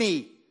upon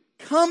me.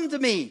 Come to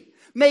me.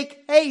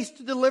 Make haste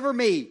to deliver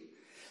me.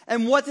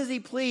 And what does he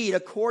plead?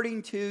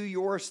 According to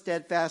your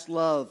steadfast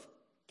love.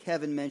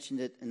 Kevin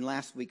mentioned it in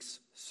last week's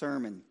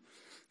sermon.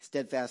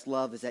 Steadfast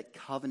love is that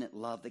covenant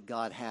love that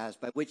God has,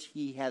 by which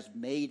he has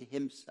made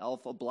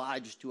himself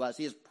obliged to us.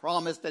 He has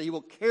promised that he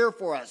will care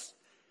for us.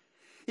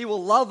 He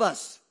will love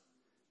us.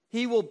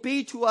 He will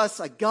be to us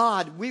a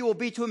God. We will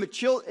be to him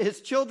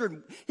his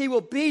children. He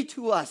will be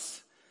to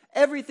us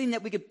everything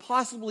that we could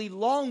possibly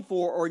long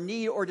for or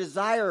need or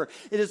desire.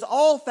 It is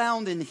all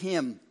found in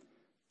him.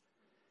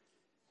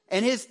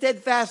 And his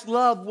steadfast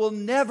love will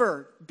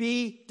never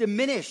be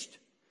diminished.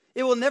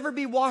 It will never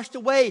be washed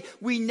away.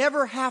 We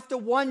never have to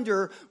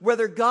wonder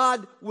whether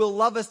God will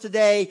love us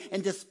today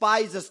and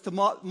despise us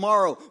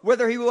tomorrow.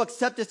 Whether he will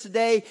accept us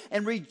today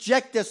and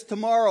reject us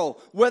tomorrow.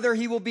 Whether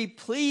he will be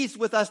pleased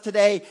with us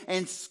today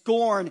and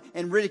scorn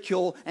and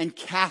ridicule and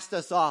cast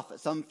us off at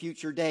some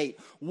future date.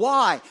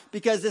 Why?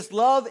 Because this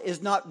love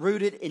is not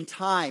rooted in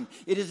time.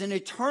 It is an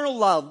eternal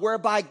love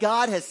whereby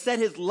God has set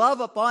his love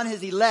upon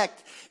his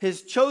elect,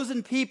 his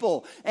chosen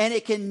people, and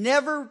it can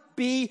never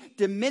be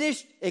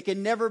diminished. It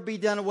can never be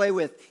done away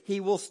with. He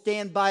will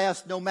stand by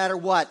us no matter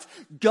what.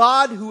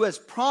 God, who has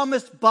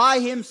promised by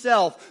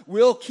himself,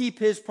 will keep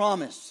his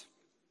promise.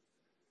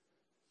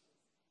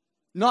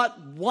 Not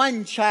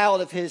one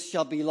child of his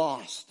shall be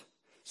lost.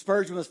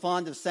 Spurgeon was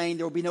fond of saying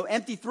there will be no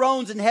empty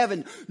thrones in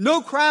heaven,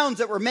 no crowns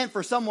that were meant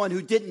for someone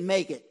who didn't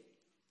make it.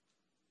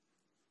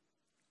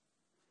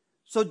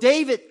 So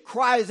David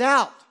cries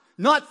out,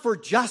 not for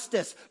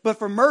justice, but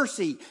for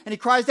mercy. And he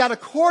cries out,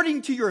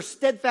 according to your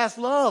steadfast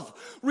love,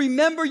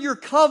 remember your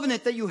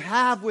covenant that you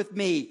have with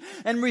me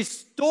and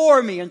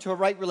restore me into a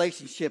right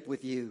relationship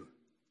with you.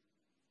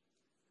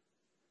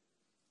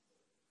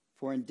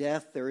 For in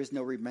death there is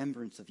no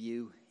remembrance of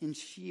you. In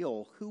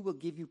Sheol, who will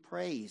give you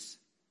praise?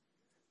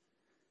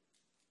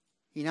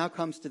 He now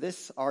comes to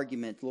this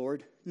argument,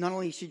 Lord. Not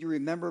only should you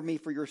remember me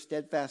for your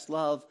steadfast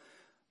love,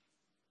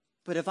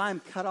 but if I am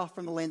cut off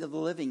from the land of the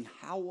living,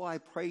 how will I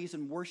praise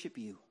and worship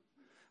you?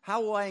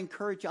 How will I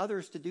encourage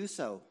others to do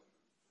so?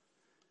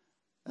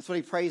 That's what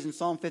he prays in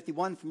Psalm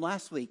 51 from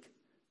last week.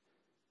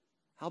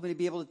 Help me to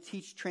be able to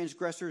teach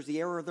transgressors the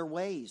error of their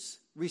ways.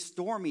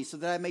 Restore me so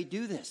that I may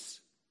do this.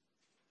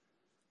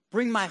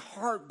 Bring my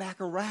heart back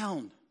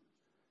around.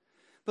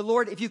 But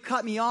Lord, if you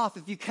cut me off,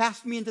 if you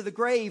cast me into the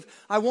grave,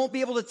 I won't be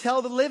able to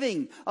tell the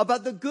living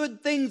about the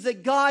good things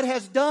that God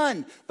has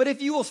done. But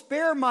if you will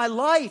spare my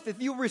life,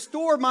 if you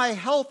restore my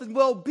health and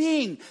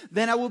well-being,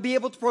 then I will be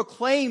able to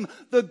proclaim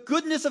the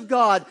goodness of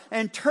God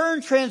and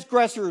turn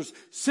transgressors,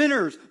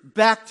 sinners,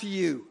 back to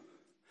you.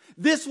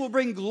 This will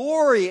bring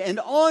glory and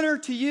honor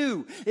to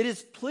you. It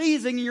is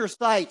pleasing in your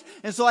sight.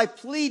 And so I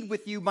plead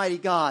with you, mighty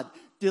God,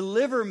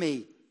 deliver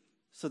me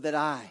so that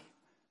I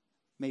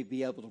may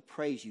be able to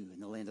praise you in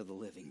the land of the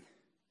living.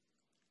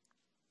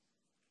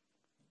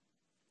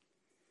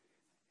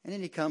 And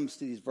then he comes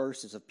to these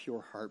verses of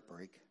pure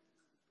heartbreak.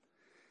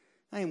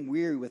 I am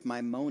weary with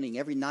my moaning.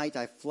 Every night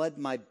I flood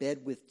my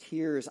bed with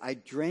tears. I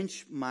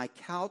drench my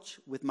couch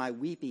with my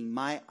weeping.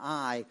 My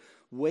eye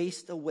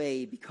wastes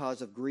away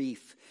because of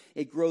grief.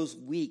 It grows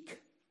weak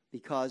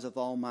because of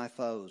all my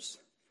foes.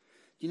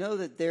 Do you know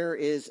that there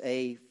is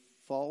a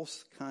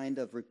false kind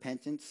of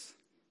repentance?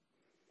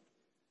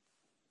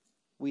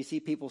 We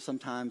see people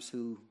sometimes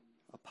who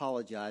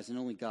apologize, and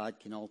only God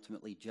can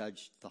ultimately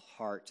judge the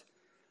heart.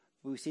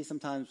 We see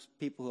sometimes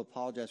people who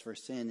apologize for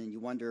sin, and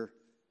you wonder,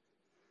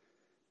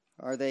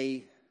 are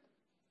they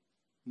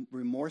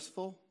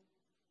remorseful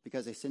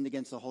because they sinned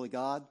against the holy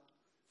God,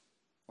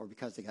 or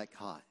because they got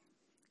caught?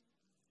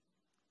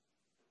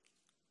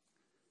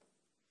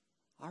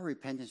 Our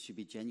repentance should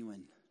be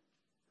genuine.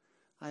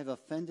 I have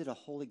offended a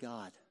holy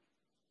God.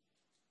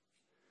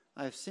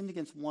 I have sinned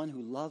against one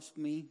who loves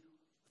me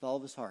with all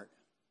of his heart,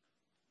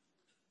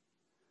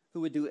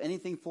 who would do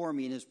anything for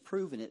me and has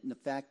proven it in the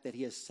fact that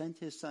he has sent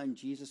his son,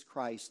 Jesus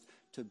Christ,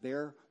 to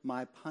bear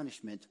my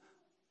punishment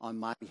on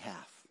my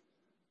behalf.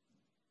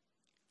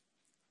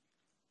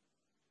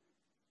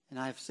 And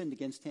I have sinned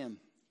against him.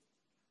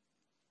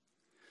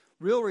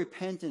 Real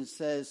repentance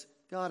says,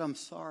 God, I'm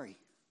sorry.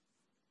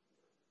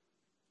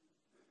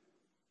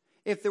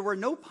 If there were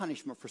no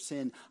punishment for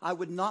sin, I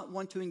would not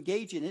want to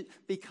engage in it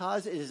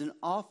because it is an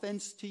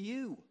offense to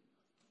you.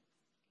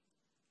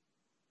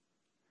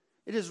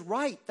 It is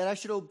right that I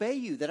should obey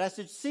you, that I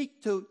should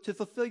seek to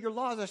fulfill your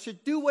laws. I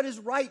should do what is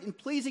right and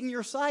pleasing in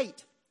your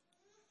sight.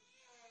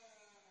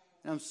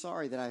 And I'm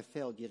sorry that I have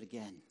failed yet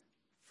again.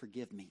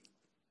 Forgive me.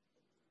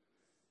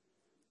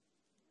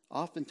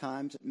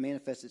 Oftentimes, it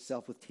manifests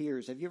itself with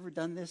tears. Have you ever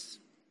done this?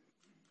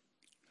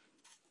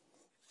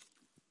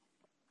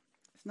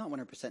 It's not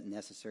 100%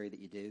 necessary that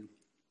you do.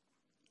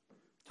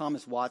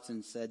 Thomas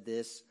Watson said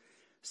this: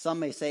 some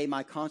may say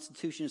my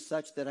constitution is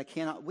such that I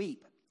cannot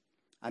weep.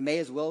 I may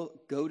as well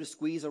go to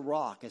squeeze a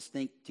rock as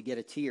think to get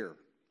a tear.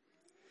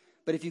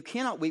 But if you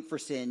cannot weep for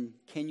sin,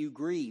 can you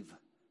grieve?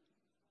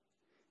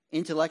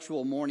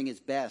 Intellectual mourning is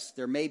best.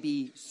 There may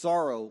be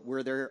sorrow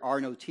where there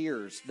are no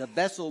tears. The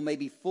vessel may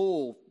be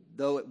full,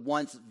 though it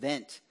once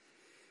vent.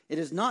 It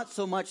is not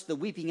so much the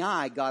weeping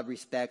eye God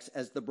respects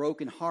as the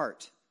broken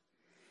heart.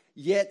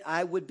 Yet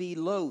I would be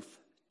loath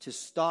to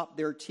stop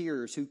their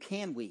tears who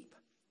can weep.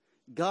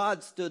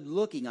 God stood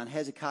looking on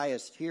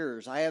Hezekiah's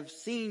tears. I have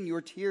seen your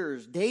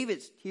tears.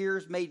 David's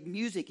tears made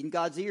music in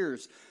God's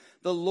ears.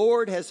 The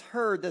Lord has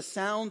heard the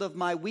sound of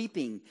my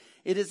weeping.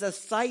 It is a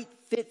sight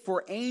fit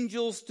for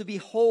angels to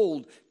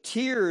behold,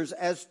 tears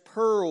as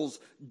pearls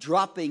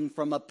dropping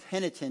from a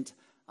penitent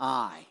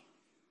eye.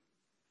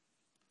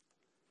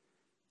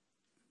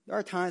 There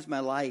are times in my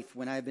life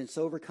when I have been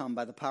so overcome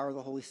by the power of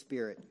the Holy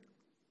Spirit,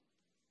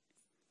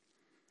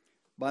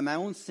 by my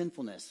own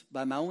sinfulness,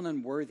 by my own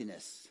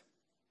unworthiness,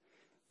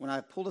 when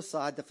I pulled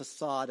aside the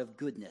facade of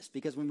goodness.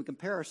 Because when we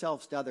compare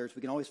ourselves to others,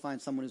 we can always find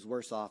someone who's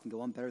worse off and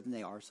go, I'm better than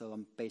they are, so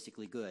I'm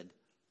basically good.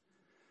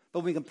 But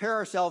when we compare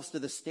ourselves to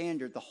the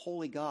standard, the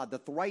holy God, the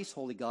thrice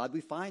holy God,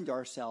 we find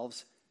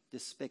ourselves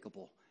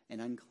despicable and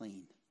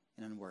unclean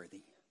and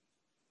unworthy.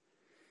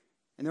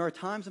 And there are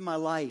times in my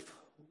life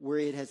where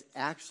it has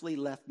actually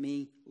left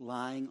me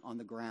lying on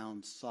the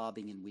ground,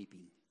 sobbing and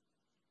weeping.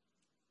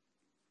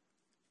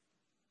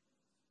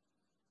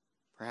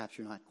 Perhaps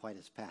you're not quite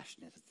as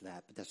passionate as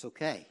that, but that's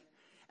okay.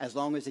 As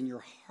long as in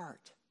your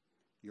heart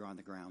you're on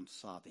the ground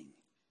sobbing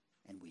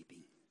and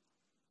weeping.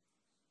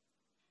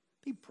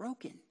 Be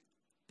broken.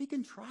 Be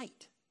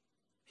contrite.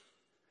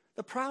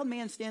 The proud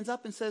man stands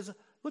up and says,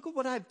 look at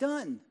what I've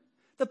done.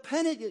 The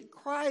penitent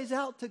cries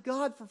out to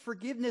God for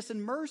forgiveness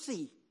and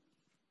mercy.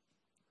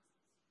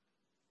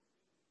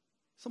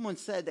 Someone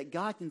said that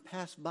God can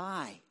pass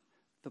by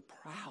the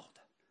proud,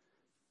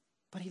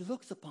 but he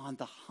looks upon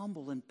the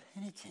humble and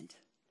penitent.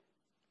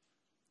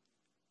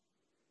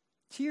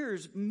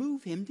 Tears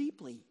move him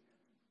deeply.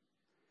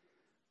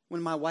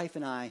 When my wife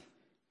and I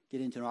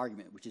get into an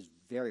argument, which is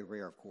very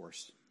rare, of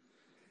course,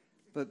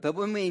 but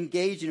when we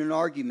engage in an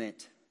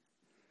argument,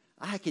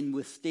 I can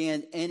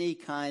withstand any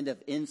kind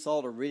of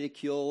insult or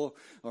ridicule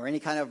or any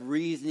kind of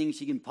reasoning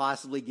she can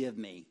possibly give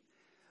me.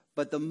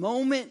 But the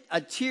moment a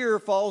tear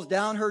falls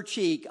down her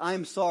cheek,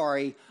 I'm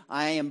sorry,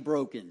 I am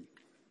broken.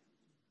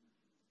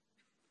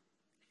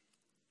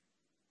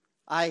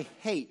 I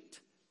hate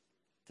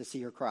to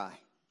see her cry.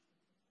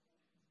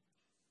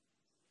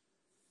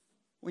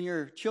 When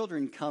your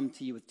children come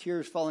to you with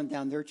tears falling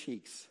down their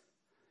cheeks,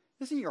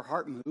 isn't your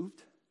heart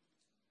moved?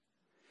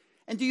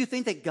 And do you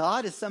think that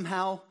God is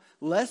somehow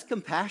less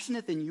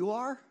compassionate than you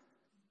are?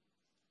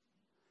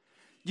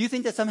 Do you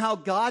think that somehow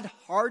God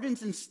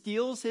hardens and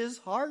steels his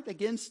heart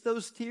against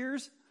those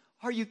tears?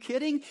 Are you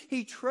kidding?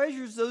 He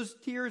treasures those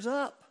tears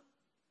up,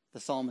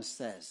 the psalmist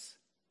says.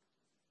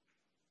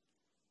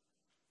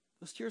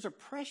 Those tears are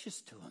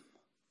precious to him.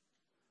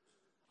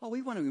 Oh,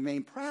 we want to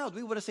remain proud.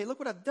 We want to say, look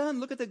what I've done.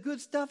 Look at the good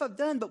stuff I've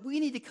done. But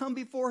we need to come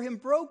before him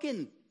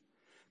broken.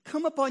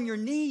 Come up on your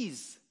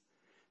knees.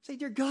 Say,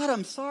 dear God,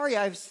 I'm sorry.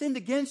 I've sinned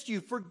against you.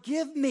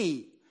 Forgive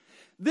me.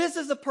 This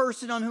is a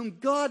person on whom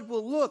God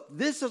will look.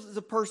 This is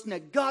a person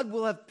that God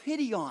will have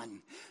pity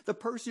on. The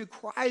person who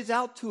cries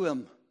out to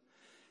him.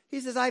 He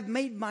says, I've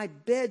made my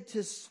bed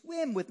to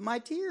swim with my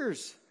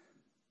tears.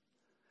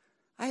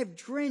 I have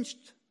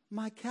drenched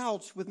my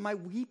couch with my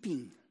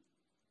weeping.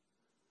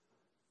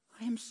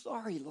 I am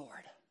sorry, Lord.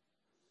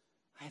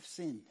 I have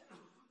sinned.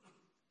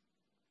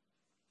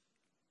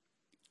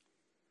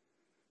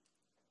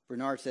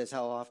 Bernard says,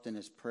 how often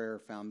has prayer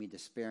found me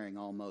despairing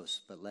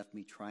almost, but left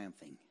me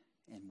triumphing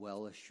and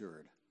well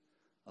assured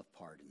of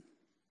pardon.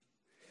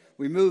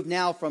 We move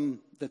now from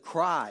the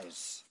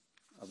cries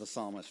of the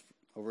psalmist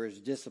over his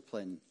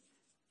discipline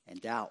and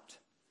doubt.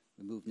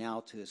 We move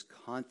now to his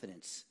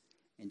confidence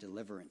and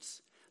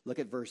deliverance. Look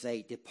at verse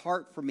 8.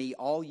 Depart from me,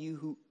 all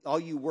you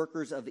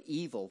workers of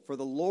evil, for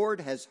the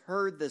Lord has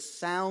heard the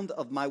sound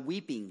of my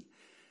weeping.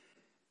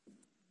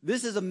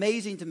 This is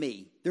amazing to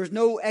me. There's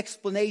no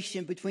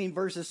explanation between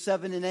verses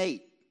 7 and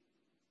 8.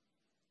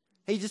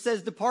 He just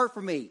says, depart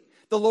from me.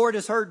 The Lord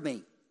has heard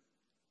me.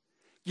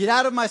 Get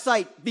out of my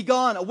sight. Be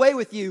gone. Away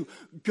with you.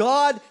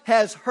 God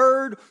has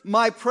heard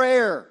my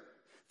prayer.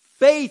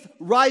 Faith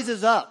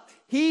rises up.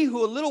 He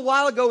who a little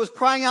while ago was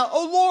crying out,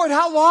 oh Lord,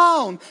 how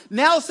long?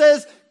 Now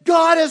says,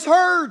 God has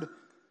heard.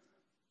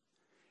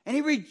 And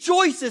he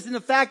rejoices in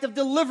the fact of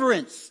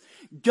deliverance.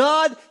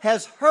 God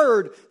has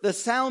heard the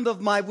sound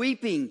of my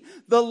weeping.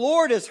 The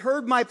Lord has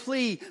heard my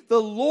plea. The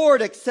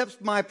Lord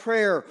accepts my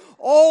prayer.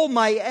 All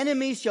my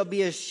enemies shall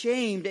be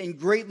ashamed and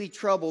greatly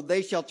troubled.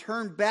 They shall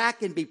turn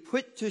back and be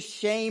put to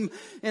shame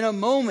in a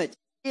moment.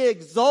 He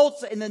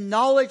exalts in the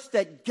knowledge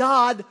that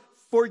God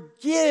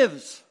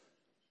forgives.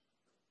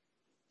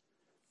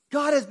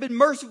 God has been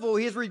merciful.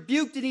 He has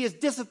rebuked and he has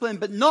disciplined,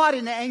 but not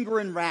in anger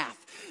and wrath.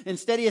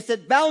 Instead, he has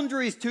set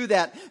boundaries to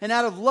that. And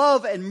out of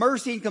love and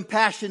mercy and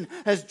compassion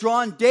has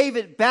drawn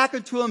David back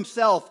into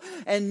himself.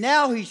 And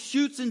now he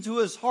shoots into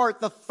his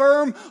heart the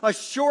firm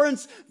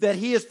assurance that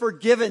he is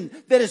forgiven,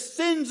 that his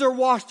sins are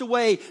washed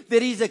away,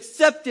 that he's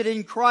accepted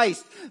in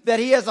Christ, that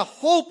he has a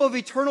hope of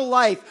eternal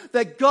life,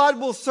 that God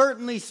will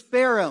certainly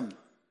spare him.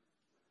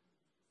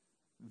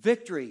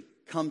 Victory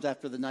comes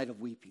after the night of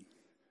weeping.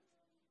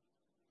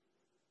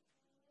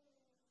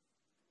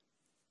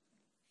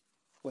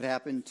 What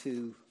happened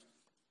to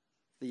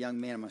the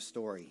young man in my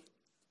story?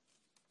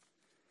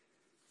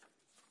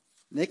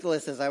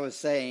 Nicholas, as I was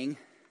saying,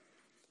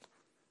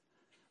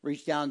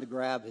 reached down to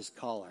grab his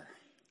collar.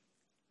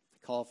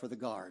 Call for the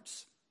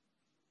guards.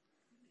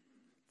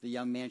 the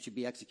young man should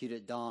be executed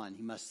at dawn.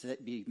 He must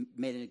be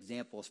made an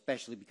example,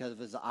 especially because of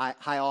his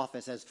high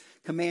office as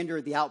commander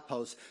of the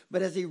outpost.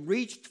 But as he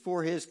reached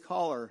for his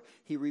collar,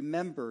 he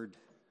remembered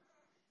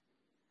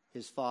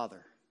his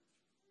father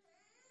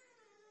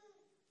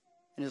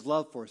and his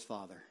love for his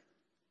father.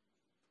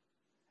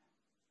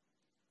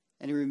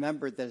 And he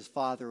remembered that his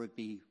father would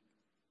be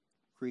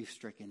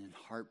grief-stricken and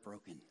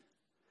heartbroken,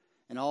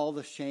 and all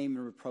the shame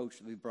and reproach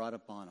that we brought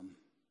upon him.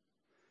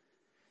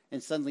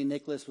 And suddenly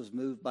Nicholas was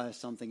moved by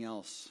something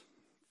else,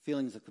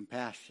 feelings of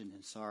compassion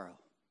and sorrow.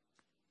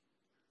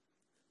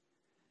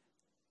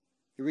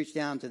 He reached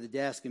down to the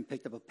desk and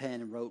picked up a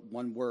pen and wrote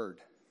one word,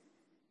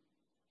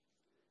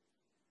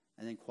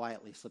 and then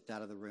quietly slipped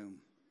out of the room.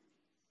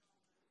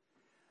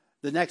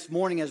 The next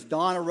morning, as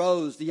dawn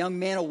arose, the young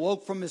man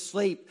awoke from his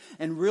sleep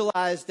and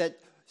realized that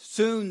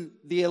soon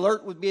the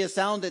alert would be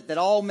sounded that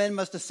all men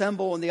must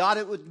assemble and the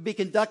audit would be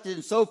conducted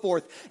and so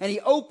forth. And he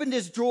opened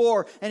his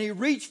drawer and he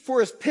reached for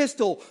his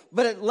pistol,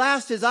 but at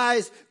last his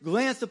eyes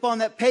glanced upon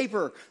that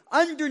paper.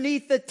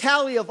 Underneath the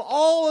tally of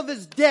all of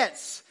his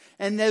debts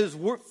and those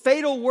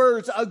fatal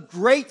words, "a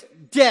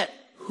great debt,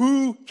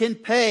 who can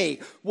pay?"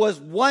 was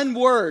one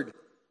word: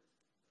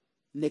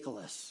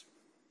 Nicholas.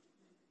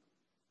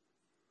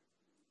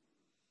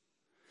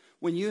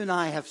 When you and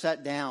I have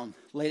sat down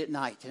late at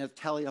night and have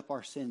tallied up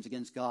our sins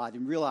against God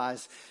and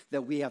realized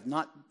that we have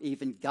not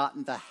even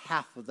gotten the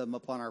half of them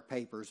upon our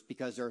papers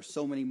because there are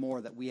so many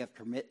more that we have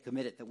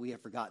committed that we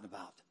have forgotten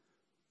about.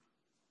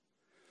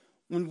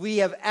 When we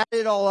have added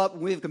it all up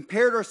and we have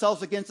compared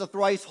ourselves against the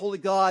thrice holy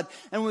God,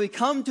 and when we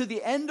come to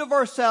the end of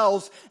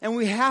ourselves and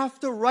we have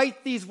to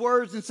write these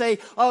words and say,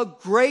 "a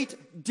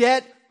great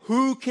debt,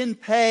 who can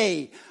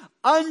pay?"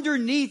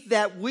 Underneath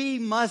that we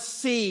must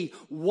see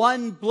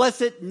one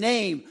blessed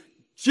name: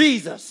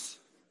 Jesus.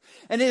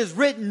 And it is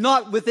written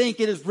not with ink,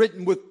 it is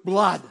written with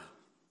blood.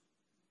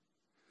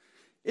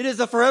 It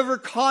is a forever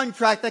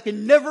contract that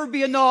can never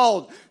be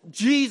annulled.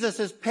 Jesus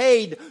has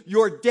paid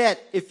your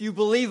debt if you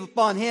believe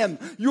upon him.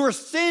 Your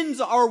sins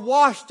are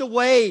washed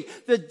away.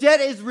 The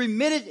debt is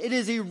remitted. It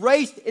is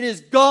erased. It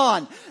is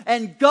gone.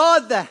 And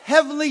God, the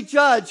heavenly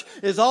judge,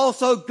 is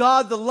also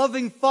God, the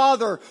loving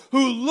Father,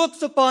 who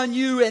looks upon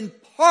you and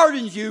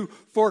pardons you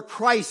for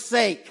Christ's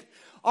sake.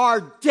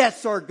 Our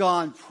debts are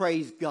gone.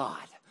 Praise God.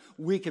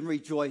 We can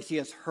rejoice. He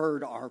has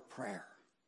heard our prayer.